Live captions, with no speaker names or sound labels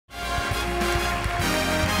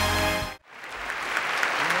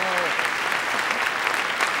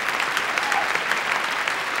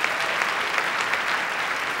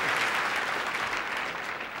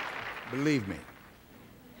believe me,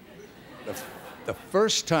 the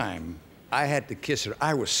first time I had to kiss her,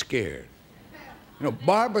 I was scared. You know,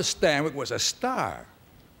 Barbara Stanwyck was a star.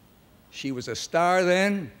 She was a star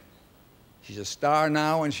then, she's a star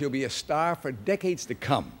now, and she'll be a star for decades to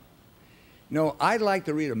come. You know, I'd like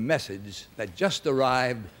to read a message that just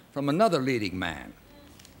arrived from another leading man.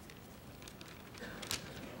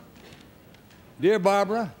 Dear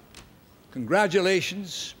Barbara,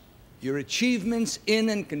 congratulations. Your achievements in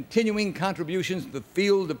and continuing contributions to the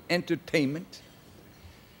field of entertainment,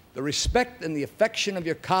 the respect and the affection of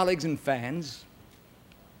your colleagues and fans,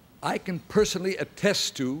 I can personally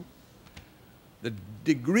attest to the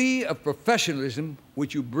degree of professionalism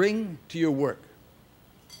which you bring to your work.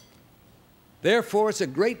 Therefore, it's a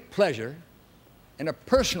great pleasure and a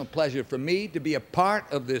personal pleasure for me to be a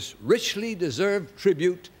part of this richly deserved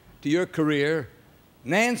tribute to your career.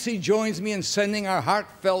 Nancy joins me in sending our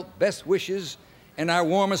heartfelt best wishes and our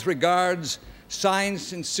warmest regards. Signed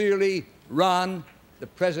sincerely, Ron, the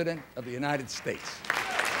President of the United States.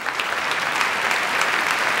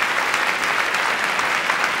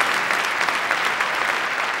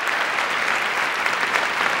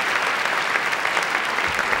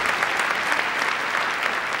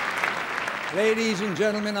 Ladies and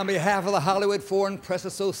gentlemen, on behalf of the Hollywood Foreign Press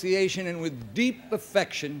Association and with deep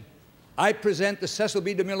affection, I present the Cecil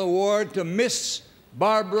B. DeMille Award to Miss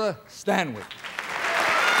Barbara Stanwyck.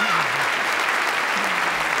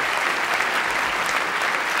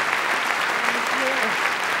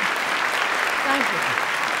 Thank you.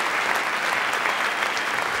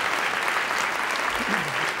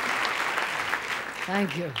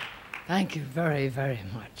 Thank you. Thank you very, very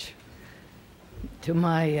much. To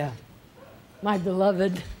my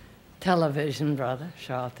beloved television brother,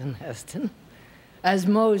 Charlton Heston. As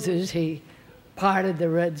Moses, he parted the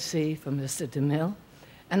Red Sea for Mr. DeMille,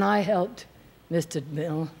 and I helped Mr.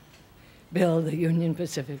 DeMille build the Union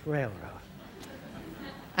Pacific Railroad.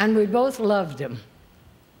 And we both loved him.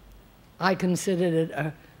 I considered it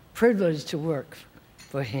a privilege to work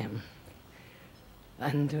for him.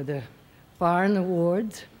 And to the Foreign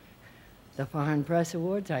Awards, the Foreign Press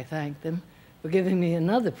Awards, I thank them for giving me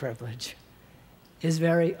another privilege, his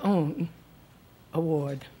very own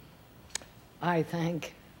award. I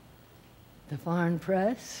thank the Foreign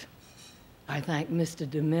Press, I thank Mr.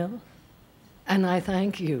 DeMille, and I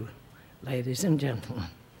thank you, ladies and gentlemen.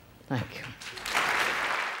 Thank you.